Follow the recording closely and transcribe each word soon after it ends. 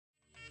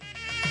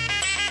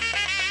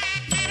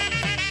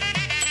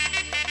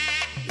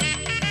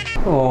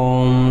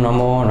ஓம்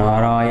நமோ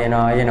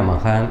நாராயணாய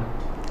நமக.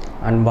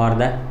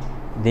 அன்பார்ந்த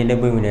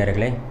தினபூமி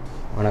நேயர்களே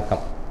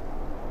வணக்கம்.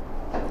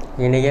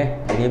 இனிய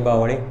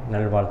தீபாவளி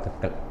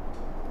நல்வாழ்த்துக்கள்.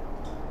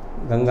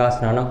 கங்கா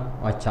ஸ்நானம்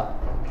ஆச்சா?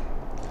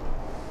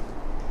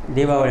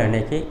 தீபாவளி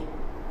அன்னைக்கு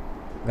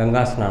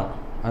கங்கா ஸ்நானம்,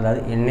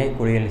 அதாவது எண்ணெய்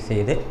குளியல்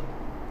செய்து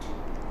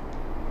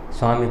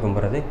சுவாமி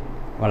கும்பிட்றது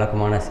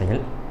வழக்கமான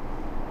செயல்.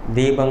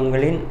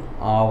 தீபங்களின்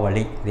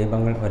ஆவளி,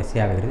 தீபங்கள்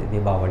வரிசையாகிறது.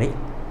 தீபாவளி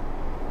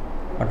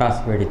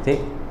பட்டாசு வெடித்து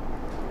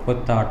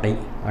புத்தாட்டை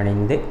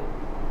அணிந்து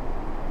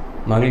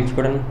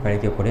மகிழ்ச்சியுடன்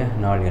கழிக்கக்கூடிய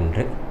நாள்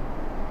என்று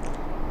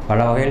பல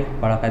வகையில்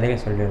பல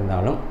கதைகள்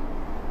சொல்லியிருந்தாலும்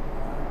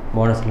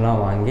போனஸ்லாம்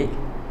வாங்கி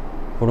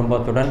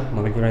குடும்பத்துடன்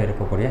மகிழ்ச்சியுடன்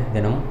இருக்கக்கூடிய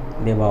தினம்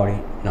தீபாவளி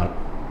நாள்.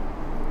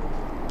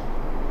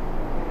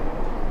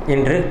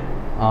 இன்று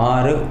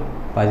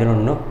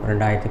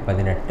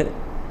 6/11/2018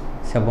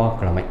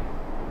 செவ்வாய்க்கிழமை.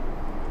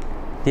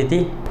 திதி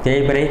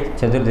தேய்பிறை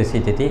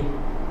சதுர்தசி திதி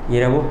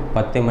இரவு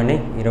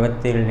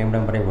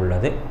 10:27 வரை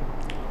உள்ளது.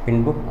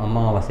 பின்பு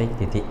அமாவாசை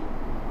திதி.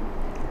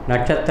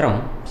 நட்சத்திரம்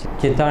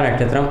சித்தா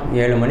நட்சத்திரம்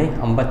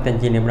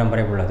 7:55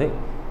 வரை உள்ளது.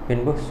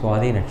 பின்பு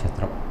சுவாதி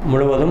நட்சத்திரம்.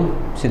 முழுவதும்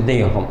சித்த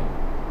யோகம்.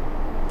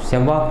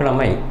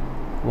 செவ்வாய்க்கிழமை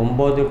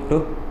 9 to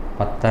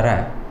 10:30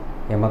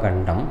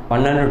 யமகண்டம்,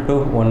 12 to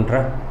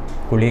 1:30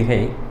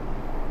 குளிகை,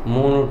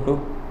 3 to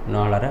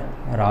 4:30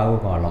 ராகு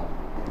காலம்.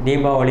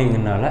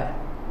 தீபாவளிங்கனால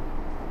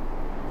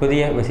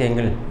புதிய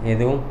விஷயங்கள்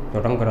எதுவும்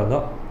தொடங்குறதோ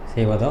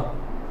செய்வதோ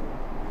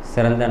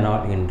சிறந்த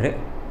நாள் என்று,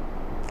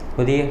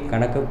 புதிய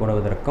கணக்கு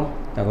போடுவதற்கும்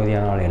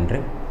தகுதியான நாள் என்று.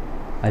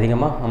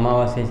 அதிகமாக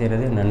அமாவாசை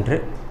செய்கிறது நன்று,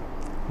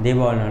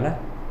 தீபாவளினால்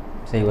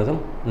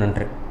செய்வதும்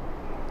நன்று.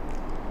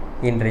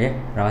 இன்றைய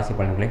ராசி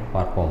பலன்களை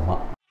பார்ப்போமா?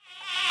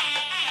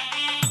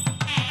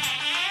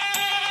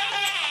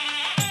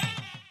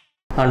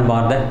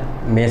 அன்பார்ந்த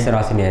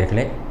மேசராசி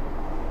நேயர்களே,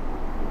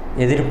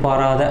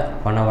 எதிர்பாராத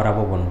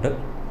பணவரவு உண்டு.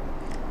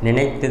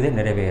 நினைத்தது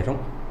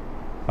நிறைவேறும்.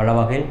 பல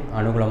வகையில்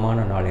அனுகூலமான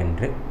நாள்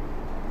என்று.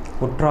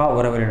 உற்றா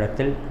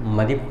உறவினரிடத்தில்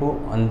மதிப்பு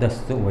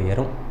அந்தஸ்து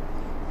உயரும்.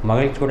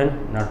 மகிழ்ச்சியுடன்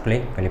நாட்களை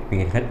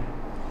கழிப்பீர்கள்.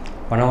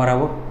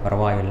 பணவரவு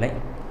பரவாயில்லை.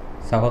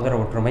 சகோதர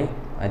ஒற்றுமை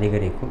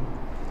அதிகரிக்கும்.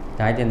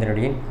 தாய்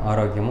தந்தையரின்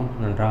ஆரோக்கியமும்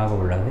நன்றாக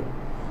உள்ளது.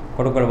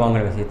 கொடுக்கல்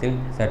வாங்கல் விஷயத்தில்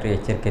சற்று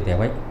எச்சரிக்கை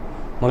தேவை.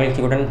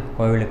 மகிழ்ச்சியுடன்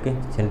கோவிலுக்கு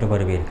சென்று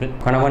வருவீர்கள்.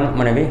 கணவன்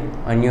மனைவி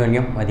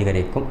அந்யோன்யம்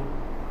அதிகரிக்கும்.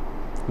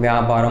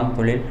 வியாபாரம்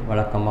தொழில்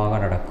வழக்கமாக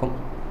நடக்கும்.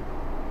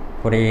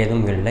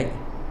 குறையேதும் இல்லை.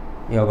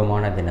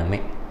 யோகமான தினமே.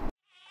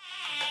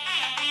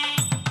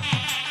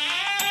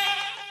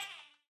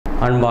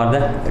 அன்பார்ந்த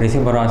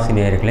ரிஷபராசி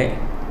நேயர்களே,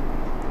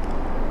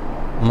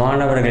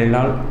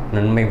 மாணவர்களினால்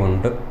நன்மை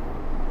உண்டு.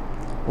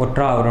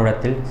 உற்றா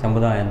உறவிடத்தில்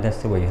சமுதாய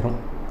அந்தஸ்து உயரும்.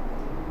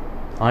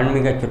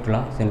 ஆன்மீக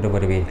சுற்றுலா சென்று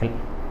வருவீர்கள்.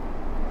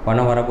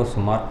 பணவரவு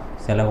சுமார்,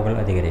 செலவுகள்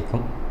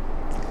அதிகரிக்கும்.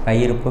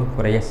 கையிருப்பு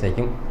குறைய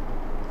செய்யும்.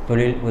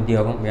 தொழில்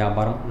உத்தியோகம்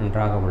வியாபாரம்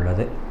நன்றாக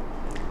உள்ளது.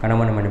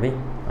 கணவன் மனைவி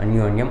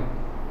அந்யோன்யம்,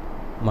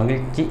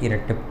 மகிழ்ச்சி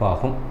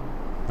இரட்டிப்பாகும்.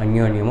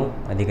 அந்யோன்யமும்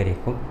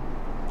அதிகரிக்கும்.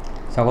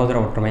 சகோதர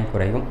ஒற்றுமை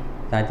குறையும்.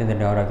 தாய்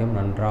தந்தை ஆரோக்கியம்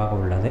நன்றாக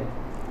உள்ளது.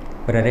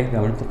 பிறரை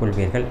கவனித்துக்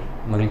கொள்வீர்கள்.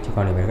 மகிழ்ச்சி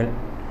காணுவீர்கள்.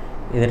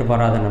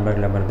 எதிர்பாராத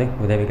நண்பர்களிடமிருந்து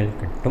உதவிகள்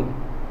கிட்டும்.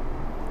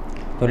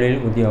 தொழில்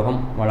உத்தியோகம்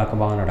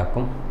வழக்கமாக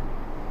நடக்கும்.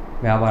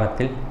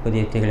 வியாபாரத்தில் புதிய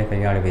யுக்திகளை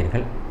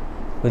கையாளுவீர்கள்.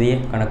 புதிய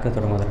கணக்கு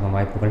தொடங்குவதற்கு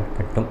வாய்ப்புகள்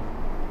கிட்டும்.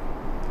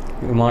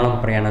 விமானம்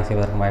பிரயாணம்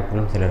செய்வதற்கு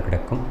வாய்ப்புகளும் சிலர்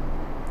கிடைக்கும்.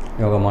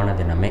 யோகமான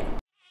தினமே.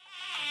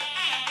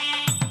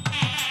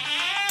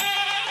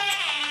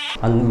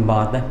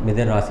 அன்பார்ந்த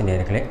மிதுன ராசி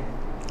நேயர்களே,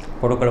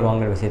 கொடுக்கல்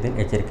வாங்கல் விஷயத்தில்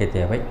எச்சரிக்கை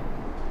தேவை.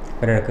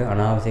 பிறருக்கு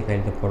அனாவசிய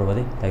கையெழுத்து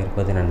போடுவதை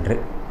தவிர்ப்பது நன்று.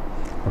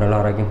 உடல்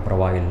ஆரோக்கியம்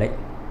பரவாயில்லை.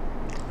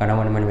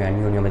 கணவன் மனைவி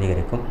அந்யோன்யம்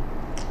அதிகரிக்கும்.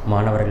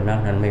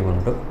 மாணவர்களினால் நன்மை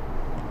உண்டு.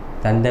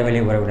 தந்தவெளி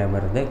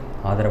உறவிடமிருந்து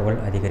ஆதரவுகள்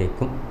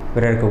அதிகரிக்கும்.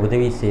 பிறருக்கு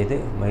உதவி செய்து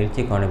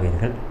மகிழ்ச்சி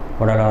காணுவீர்கள்.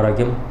 உடல்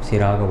ஆரோக்கியம்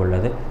சீராக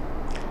உள்ளது.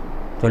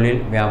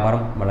 தொழில்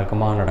வியாபாரம்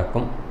வழக்கமாக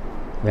நடக்கும்.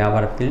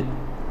 வியாபாரத்தில்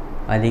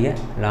அதிக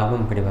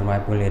லாபம் கிடைக்கும்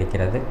வாய்ப்புகள்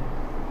இருக்கிறது.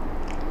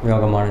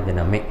 யோகமான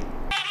தினமே.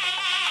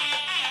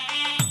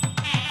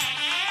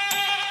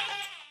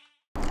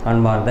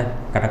 அன்பார்ந்த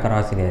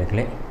கடகராசி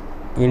நேயர்களே,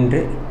 இன்று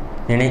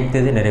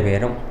நினைத்தது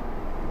நிறைவேறும்.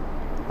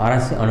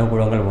 அரசு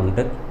அனுகூலங்கள்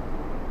உண்டு.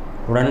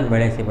 உடன்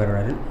வேலை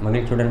செய்பவர்களில்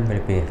மகிழ்ச்சியுடன்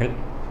கழிப்பீர்கள்.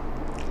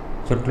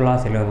 சுற்றுலா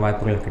செல்லும்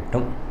வாய்ப்புகள்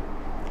கிட்டும்.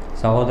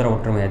 சகோதர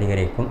ஒற்றுமை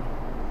அதிகரிக்கும்.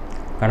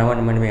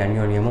 கணவன் மனைவி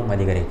அந்யோன்யமும்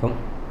அதிகரிக்கும்.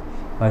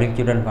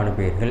 மகிழ்ச்சியுடன்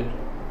காணுப்பீர்கள்.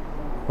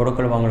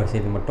 கொடுக்கல் வாங்கல்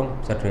விஷயத்தில் மட்டும்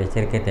சற்று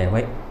எச்சரிக்கை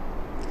தேவை.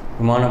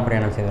 விமான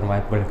பிரயாணம் செய்த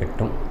வாய்ப்புகள்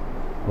கிட்டும்.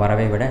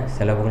 வரவை விட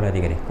செலவுகள்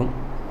அதிகரிக்கும்.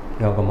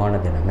 யோகமான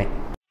தினமே.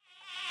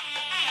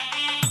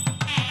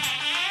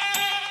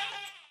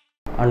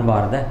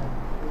 அன்பார்ந்த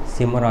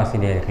சிம்மராசி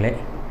நேயர்களே,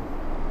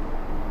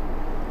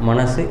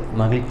 மனசு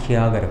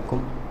மகிழ்ச்சியாக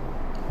இருக்கும்.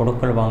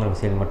 கொடுக்கல் வாங்கல்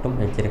விஷயத்தில் மட்டும்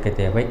எச்சரிக்கை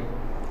தேவை.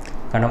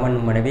 கணவன்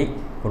மனைவி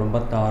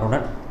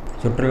குடும்பத்தாருடன்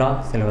சுற்றுலா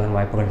செல்வதன்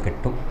வாய்ப்புகள்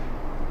கிட்டும்.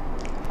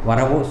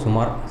 வரவு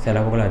சுமார்,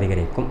 செலவுகள்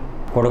அதிகரிக்கும்.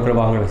 கொடுக்கல்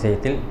வாங்கல்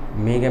விஷயத்தில்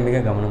மிக மிக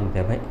கவனம்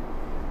தேவை.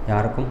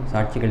 யாருக்கும்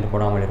சாட்சிகள்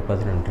போடாமல்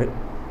இருப்பது நன்று.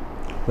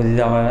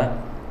 புதிதாக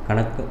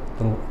கணக்கு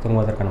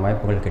தூங்குவதற்கான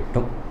வாய்ப்புகள்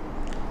கிட்டும்.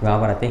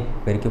 வியாபாரத்தை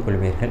பெருக்கிக்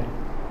கொள்வீர்கள்.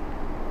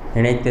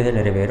 நினைத்தது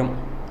நிறைவேறும்.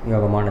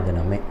 யோகமான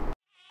தினமே.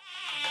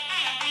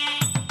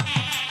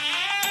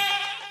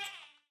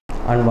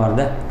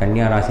 அன்பார்ந்த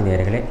கன்னியா ராசி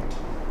நேயர்களே,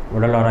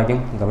 உடல்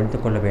ஆரோக்கியம்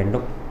கவனித்துக் கொள்ள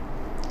வேண்டும்.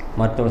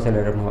 மருத்துவ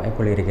செல்லும்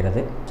வாய்ப்புகள்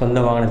இருக்கிறது.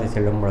 சொந்த வாகனத்தில்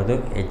செல்லும் பொழுது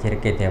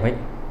எச்சரிக்கை தேவை.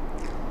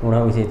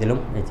 உணவு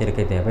விஷயத்திலும்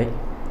எச்சரிக்கை தேவை.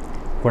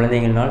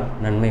 குழந்தைகளினால்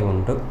நன்மை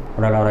உண்டு.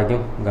 உடல்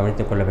ஆரோக்கியம்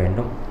கவனித்துக் கொள்ள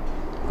வேண்டும்.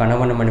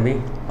 கணவன் மனைவி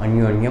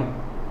அந்யோன்யம்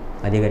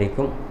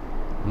அதிகரிக்கும்.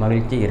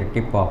 மகிழ்ச்சி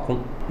இரட்டிப்பாக்கும்.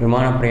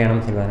 விமான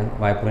பிரயாணம் செல்வதன்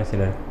வாய்ப்புகள்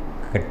சிலர்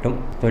கட்டும்.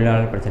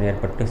 தொழிலாளர் பிரச்சனை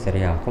ஏற்பட்டு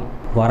சரியாகும்.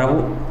 வரவு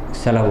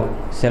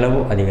செலவு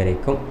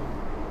அதிகரிக்கும்.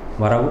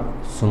 வரவு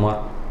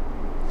சுமார்.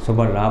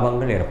 சுப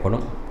லாபங்கள்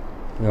ஏற்படும்.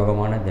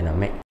 யோகமான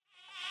தினமே.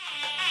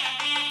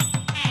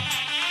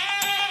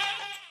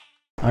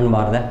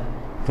 அன்பார்ந்த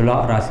துலா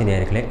ராசி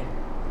நேயர்களே,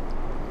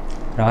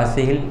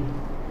 ராசியில்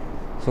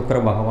சுக்கிர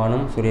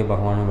பகவானும் சூரிய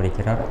பகவானும்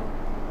இருக்கிறார்.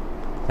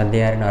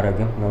 தந்தையாரின்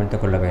ஆரோக்கியம்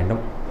கவனித்துக் கொள்ள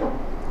வேண்டும்.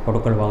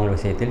 கொடுக்கல் வாங்கல்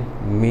விஷயத்தில்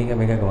மிக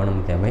மிக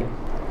கவனம் தேவை.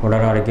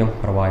 உடல் ஆரோக்கியம்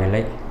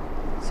பரவாயில்லை.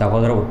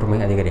 சகோதர ஒற்றுமை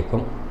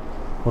அதிகரிக்கும்.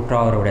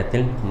 உற்றார்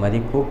இடத்தில்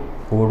மதிப்பு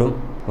கூடும்.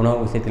 உணவு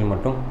விஷயத்தில்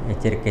மட்டும்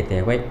எச்சரிக்கை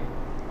தேவை.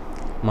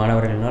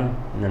 மாணவர்களினால்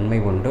நன்மை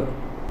உண்டு.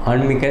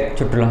 ஆன்மீக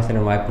சுற்றுலா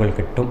செல்லும் வாய்ப்புகள்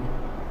கிட்டும்.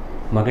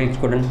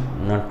 மகிழ்ச்சியுடன்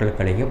நாட்கள்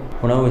கழியும்.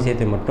 உணவு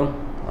விஷயத்தில் மட்டும்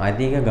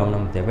அதிக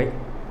கவனம் தேவை.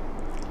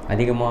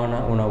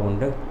 அதிகமான உணவு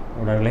உண்டு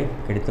உடல்களை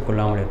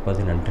கெடுத்துக்கொள்ளாமல்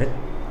இருப்பது நன்று.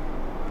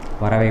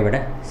 வரவை விட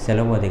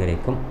செலவு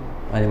அதிகரிக்கும்.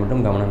 அது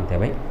மட்டும் கவனம்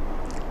தேவை.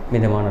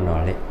 மிதமான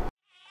நாளே.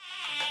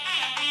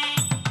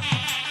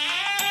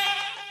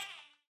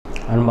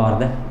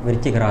 அன்பார்ந்த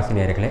விருச்சிக ராசி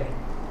நேயர்களே,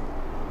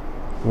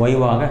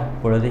 ஓய்வாக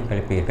பொழுதை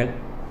கழிப்பீர்கள்.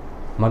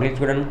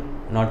 மகிழ்ச்சியுடன்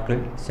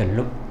நாட்கள்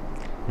செல்லும்.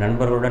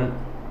 நண்பர்களுடன்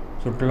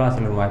சுற்றுலா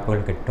செல்லும்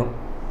வாய்ப்புகள் கிட்டும்.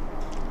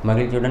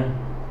 மகிழ்ச்சியுடன்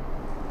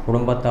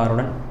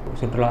குடும்பத்தாருடன்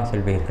சுற்றுலா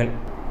செல்வீர்கள்.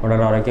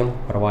 உடல் ஆரோக்கியம்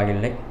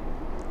பரவாயில்லை.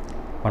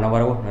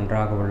 பணவரவு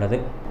நன்றாக உள்ளது.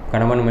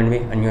 கணவன் மனைவி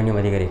அந்யோன்யம்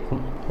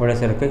அதிகரிக்கும். ஒரு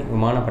சிலருக்கு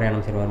விமான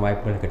பிரயாணம் செய்வதன்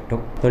வாய்ப்புகள்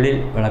கிட்டும்.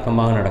 தொழில்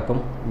வழக்கமாக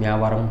நடக்கும்.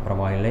 வியாபாரம்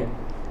பரவாயில்லை.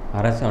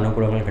 அரசு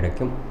அனுகூலங்கள்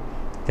கிடைக்கும்.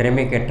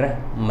 திறமைக்கேற்ற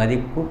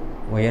மதிப்பு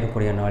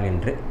உயரக்கூடிய நாள்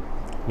என்று.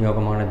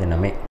 யோகமான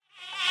தினமே.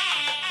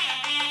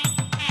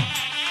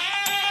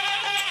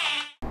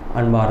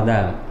 அன்பார்ந்த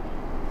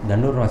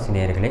தனுர் ராசி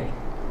நேயர்களே,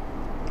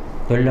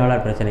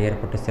 தொழிலாளர் பிரச்சனை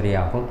ஏற்பட்டு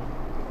சரியாகும்.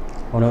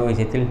 உணவு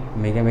விஷயத்தில்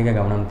மிக மிக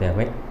கவனம்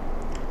தேவை.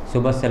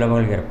 சுப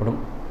செலவுகள் ஏற்படும்.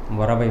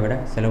 வரவை விட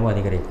செலவு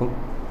அதிகரிக்கும்.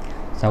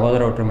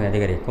 சகோதர ஒற்றுமை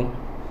அதிகரிக்கும்.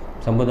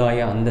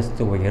 சமுதாய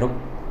அந்தஸ்து உயரும்.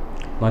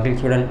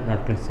 மகிழ்ச்சியுடன்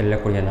நாட்கள்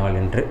செல்லக்கூடிய நாள்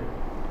என்று.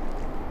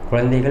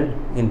 குழந்தைகள்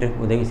இன்று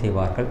உதவி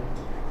செய்வார்கள்.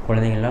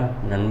 குழந்தைகளால்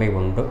நன்மை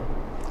உண்டு.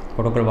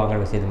 கொடுக்கல்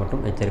வாங்கல் விஷயத்தில்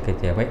மட்டும் எச்சரிக்கை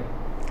தேவை.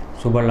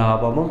 சுப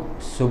லாபமும்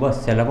சுப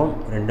செலவும்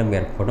ரெண்டும்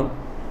ஏற்படும்.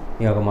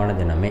 யோகமான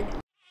தினமே.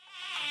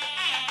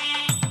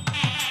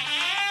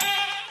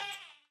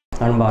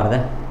 அன்பார்ந்த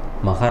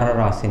மகர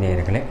ராசி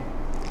நேயர்களே,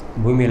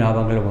 பூமி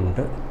லாபங்கள்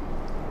உண்டு.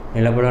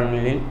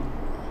 நிலபுலனில்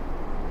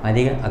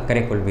அதிக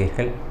அக்கறை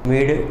கொள்வீர்கள்.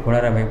 வீடு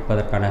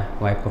புனரமைப்பதற்கான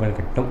வாய்ப்புகள்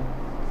கிட்டும்.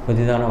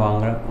 புதிதான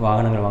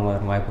வாகனங்கள்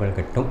வாங்குவதற்கு வாய்ப்புகள்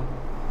கிட்டும்.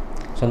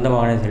 சொந்த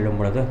வாகனம் செல்லும்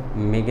பொழுது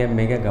மிக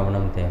மிக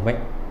கவனம் தேவை.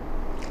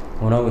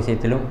 உணவு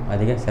விஷயத்திலும்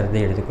அதிக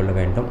சிரத்தை எடுத்துக்கொள்ள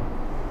வேண்டும்.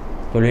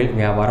 தொழில்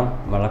வியாபாரம்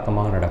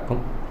வழக்கமாக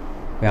நடக்கும்.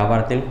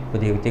 வியாபாரத்தில்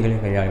புதிய உத்திகளை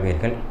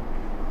கையாள்வீர்கள்.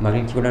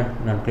 மகிழ்ச்சியுடன்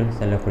நாட்கள்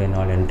செல்லக்கூடிய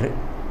நாள் என்று.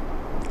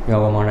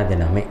 யோகமான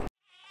தினமே.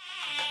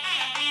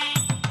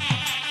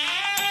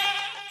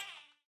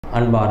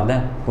 அன்பார்ந்த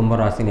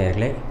கும்பராசி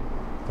நேயர்களே,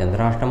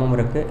 சந்திராஷ்டமம்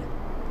இருக்குது.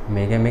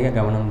 மிக மிக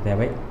கவனம்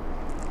தேவை.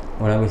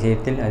 உணவு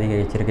விஷயத்தில் அதிக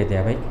எச்சரிக்கை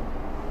தேவை.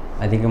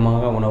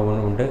 அதிகமாக உணவு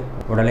உண்டு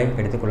உடலை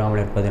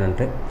எடுத்துக்கொள்ளாமல் இருப்பது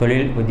நன்று.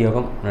 தொழில்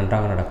உத்தியோகம்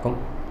நன்றாக நடக்கும்.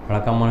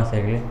 வழக்கமான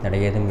செயல்களில்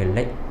தடையேதும்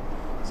இல்லை.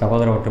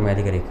 சகோதர ஒற்றுமை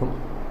அதிகரிக்கும்.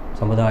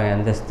 சமுதாய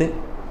அந்தஸ்து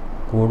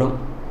கூடும்.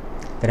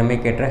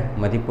 திறமைக்கேற்ற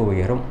மதிப்பு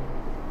உயரும்.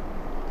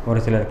 ஒரு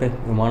சிலருக்கு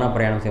விமான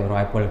பிரயாணம் செய்வதற்கு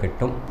வாய்ப்புகள்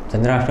கிட்டும்.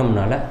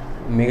 சந்திராஷ்டமம்னால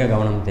மிக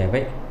கவனம்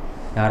தேவை.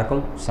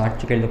 யாருக்கும்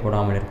சாட்சி கையெழுத்து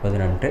போடாமல் இருப்பது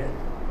நன்று.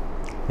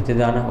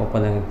 புதிதான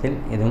ஒப்பந்தத்தில்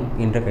எதுவும்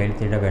இன்று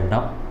கையெழுத்திட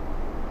வேண்டாம்.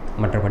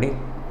 மற்றபடி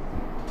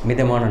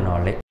மிதமான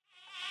நாளே.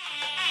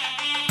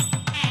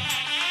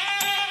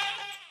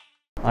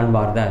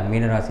 அன்பார்ந்த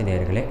மீனராசி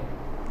நேயர்களே,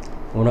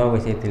 உணவு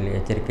விஷயத்தில்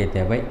எச்சரிக்கை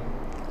தேவை.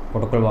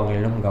 கொடுக்கல்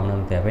வாங்கலிலும்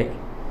கவனம் தேவை.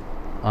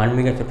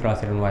 ஆன்மீக சுற்றுலா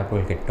செல்லும்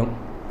வாய்ப்புகள் கிட்டும்.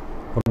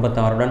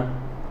 குடும்பத்தாருடன்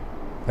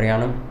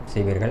பிரயாணம்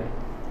செய்வீர்கள்.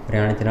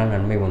 பிரயாணத்தினால்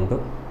நன்மை உண்டு.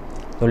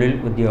 தொழில்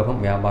உத்தியோகம்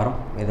வியாபாரம்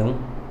எதுவும்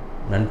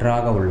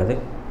நன்றாக உள்ளது.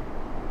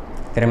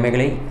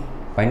 திறமைகளை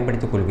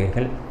பயன்படுத்திக்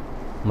கொள்வீர்கள்.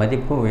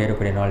 மதிப்பு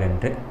உயரக்கூடிய நாள்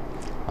என்று.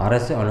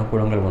 அரசு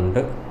அனுகூலங்கள்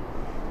உண்டு.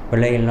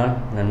 பிள்ளைகளினால்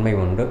நன்மை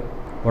உண்டு.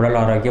 உடல்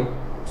ஆரோக்கியம்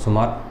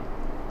சுமார்.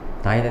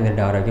 தாய்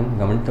தந்தையின் ஆரோக்கியம்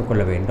கவனித்துக்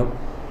கொள்ள வேண்டும்.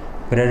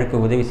 பிறருக்கு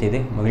உதவி செய்து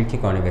மகிழ்ச்சி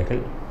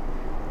காணுவீர்கள்.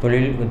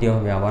 தொழில் உத்தியோக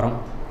வியாபாரம்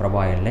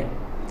பரவாயில்லை.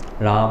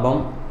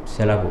 லாபம்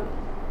செலவு.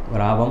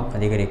 லாபம்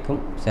அதிகரிக்கும்.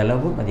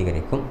 செலவு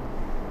அதிகரிக்கும்.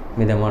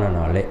 மிதமான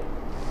நாளே.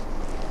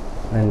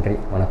 நன்றி,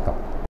 வணக்கம்.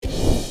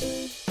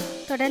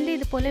 தொடர்ந்து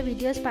இது போல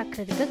வீடியோஸ்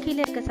பார்க்குறதுக்கு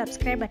கீழே இருக்க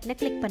சப்ஸ்கிரைப் பட்டனை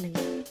கிளிக்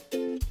பண்ணுங்கள்.